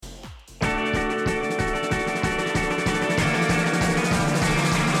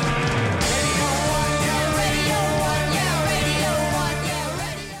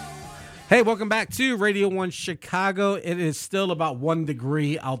Hey, welcome back to Radio 1 Chicago. It is still about 1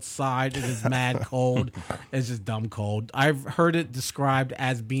 degree outside. It is mad cold. It's just dumb cold. I've heard it described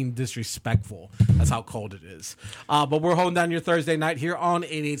as being disrespectful. That's how cold it is. But we're holding down your Thursday night here on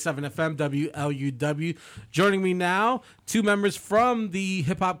 88.7 FM WLUW. Joining me now, 2 members from the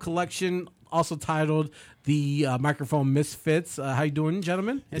hip-hop collection, also titled the Microphone Misfitz. How you doing,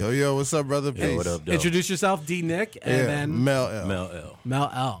 gentlemen? Yo, what's up, brother? Peace. Yo, what up, though? Introduce yourself, D. Nick, and then Mel L.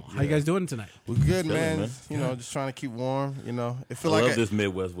 Mel L. How you guys doing tonight? We're good, man. man. You know, just trying to keep warm. You know, it feel I like love this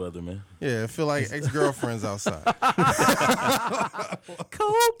Midwest weather, man. Yeah, it feel like ex-girlfriends outside.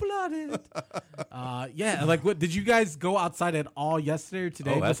 Cold-blooded. Yeah, like what? Did you guys go outside at all yesterday or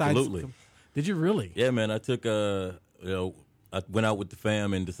today? Oh, absolutely. Did you really? Yeah, man. I took I went out with the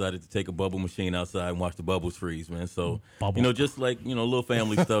fam and decided to take a bubble machine outside and watch the bubbles freeze, man. So, just like, little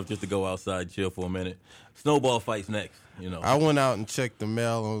family stuff just to go outside and chill for a minute. Snowball fights next, I went out and checked the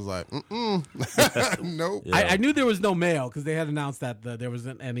mail and was like, nope. Yeah. I knew there was no mail because they had announced that there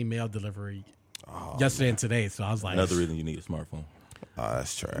wasn't any mail delivery yesterday and today. So I was like, Another reason you need a smartphone. Oh,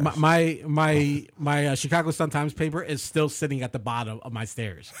 that's trash. My Chicago Sun-Times paper is still sitting at the bottom of my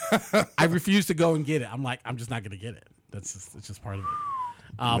stairs. I refuse to go and get it. I'm like, I'm just not going to get it. It's just part of it.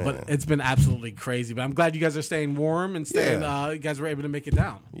 But it's been absolutely crazy. But I'm glad you guys are staying warm and staying. You guys were able to make it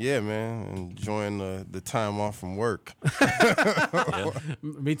down. Yeah, man. Enjoying the time off from work.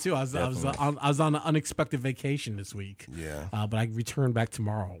 Me too. I was on an unexpected vacation this week. Yeah. But I return back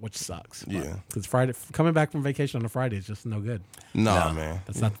tomorrow, which sucks. Yeah. Because Friday, coming back from vacation on a Friday is just no good. Nah, man.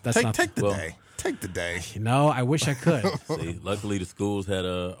 Take the day. Take the day. I wish I could. See, luckily the schools had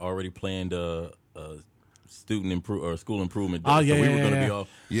already planned school improvement day. Oh, yeah, so we yeah, were going to yeah. be off.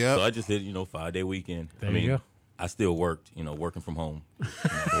 Yeah. So I just hit, 5-day weekend. There you go. I still worked, working from home.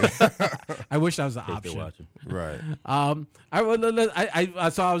 I wish that was an Still option. watching. Right. I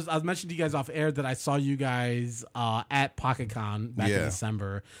was mentioning to you guys off air that I saw you guys at PocketCon back in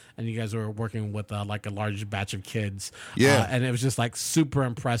December, and you guys were working with like a large batch of kids. Yeah. And it was just like super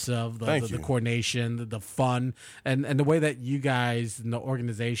impressive. The coordination, the fun, and the way that you guys and the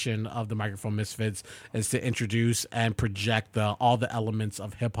organization of the Microphone Misfits is to introduce and project all the elements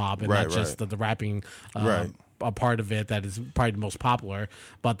of hip hop and not just the rapping. A part of it that is probably the most popular,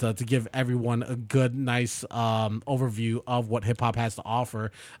 but to give everyone a good, nice overview of what hip hop has to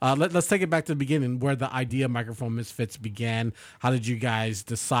offer. Let's take it back to the beginning, where the idea of Microphone Misfits began. How did you guys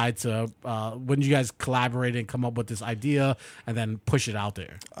decide to? When did you guys collaborate and come up with this idea, and then push it out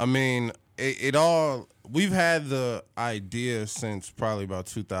there? I mean, it all. We've had the idea since probably about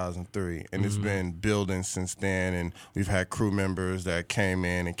 2003, and it's been building since then, and we've had crew members that came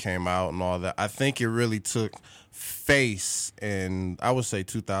in and came out and all that. I think it really took face in, I would say,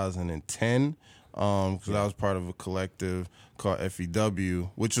 2010, because I was part of a collective called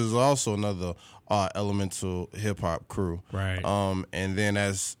FEW, which is also another elemental hip-hop crew. Right. And then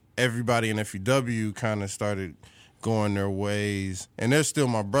as everybody in FEW kind of started going their ways, and they're still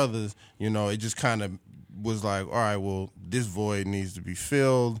my brothers, it just kind of was like, all right, well, this void needs to be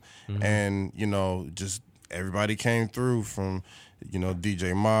filled, and just everybody came through from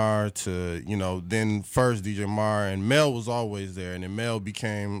DJ Mar to then first DJ Mar, and Mel was always there, and then Mel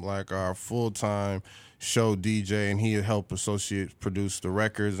became like our full-time show DJ, and he helped associate produce the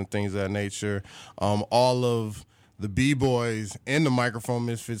records and things of that nature. All of the B-boys and the Microphone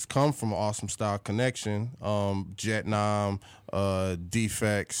Misfits come from Awesome Style Connection. Jet Nam,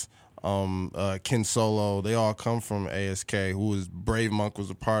 DFEX, Ken Solo, they all come from ASK, who was Brave Monk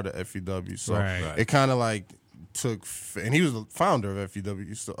was a part of FEW. So it kind of like took, and he was the founder of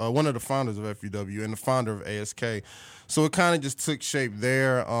FEW, so, one of the founders of FEW and the founder of ASK. So it kind of just took shape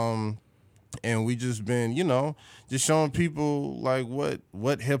there. And we just been, just showing people like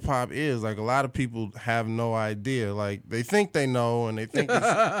what hip hop is. Like a lot of people have no idea. Like they think they know, and they think it's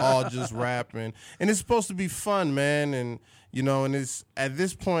all just rapping, and it's supposed to be fun, man. And and it's at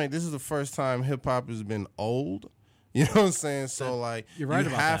this point, this is the first time hip hop has been old. You know what I'm saying? So like, you're right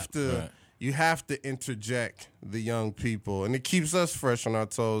about that. Right. You have to interject the young people, and it keeps us fresh on our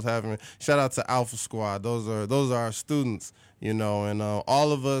toes. Shout out to Alpha Squad. Those are our students, and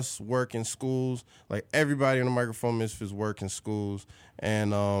all of us work in schools. Like everybody in the Microphone Misfits work in schools,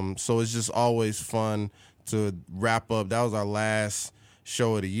 and so it's just always fun to wrap up. That was our last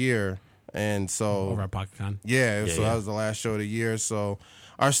show of the year, and so Over at PocketCon. So that was the last show of the year. So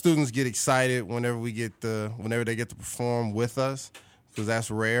our students get excited whenever they get to perform with us, because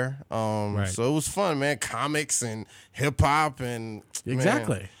that's rare. So it was fun, man. Comics and hip hop and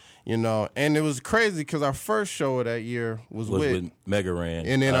Exactly. you know, and it was crazy because our first show of that year was with Megaran,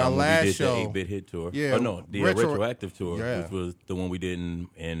 and then our last we did show, the 8-bit hit tour. Yeah, the retroactive tour, which was the one we did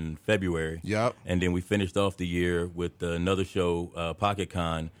in February. Yep, and then we finished off the year with another show, Pocket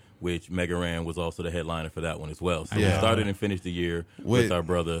Con, which Megaran was also the headliner for that one as well. So we started and finished the year with our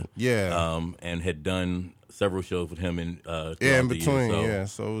brother, and had done several shows with him in between, year,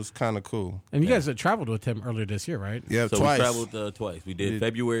 so it was kind of cool. And you guys had traveled with him earlier this year, right? Yeah, so twice. we traveled twice. We did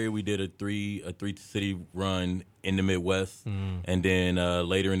February. We did a three city run in the Midwest, and then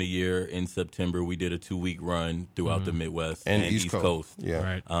later in the year in September we did a 2-week run throughout the Midwest and East Coast. Yeah,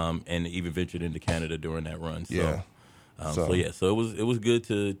 right. And even ventured into Canada during that run. So, yeah. So it was good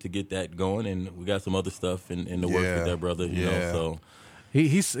to get that going, and we got some other stuff in the works with that brother. You know, so.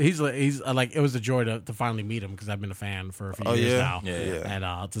 He's like, it was a joy to finally meet him because I've been a fan for a few years now.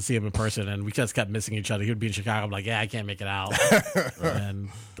 And to see him in person, and we just kept missing each other. He would be in Chicago. I'm like, I can't make it out. And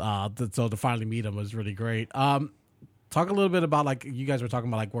so to finally meet him was really great. Talk a little bit about, like, you guys were talking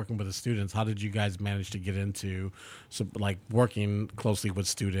about, like, working with the students. How did you guys manage to get into like working closely with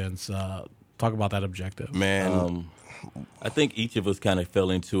students? Talk about that objective. Man. I think each of us kind of fell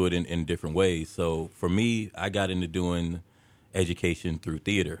into it in different ways. So for me, I got into doing education through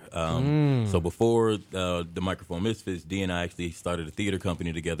theater. So before the Microphone Misfitz, D and I actually started a theater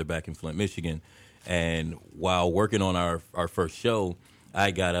company together back in Flint, Michigan. And while working on our first show,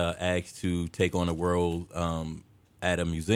 I got asked to take on a role at a museum.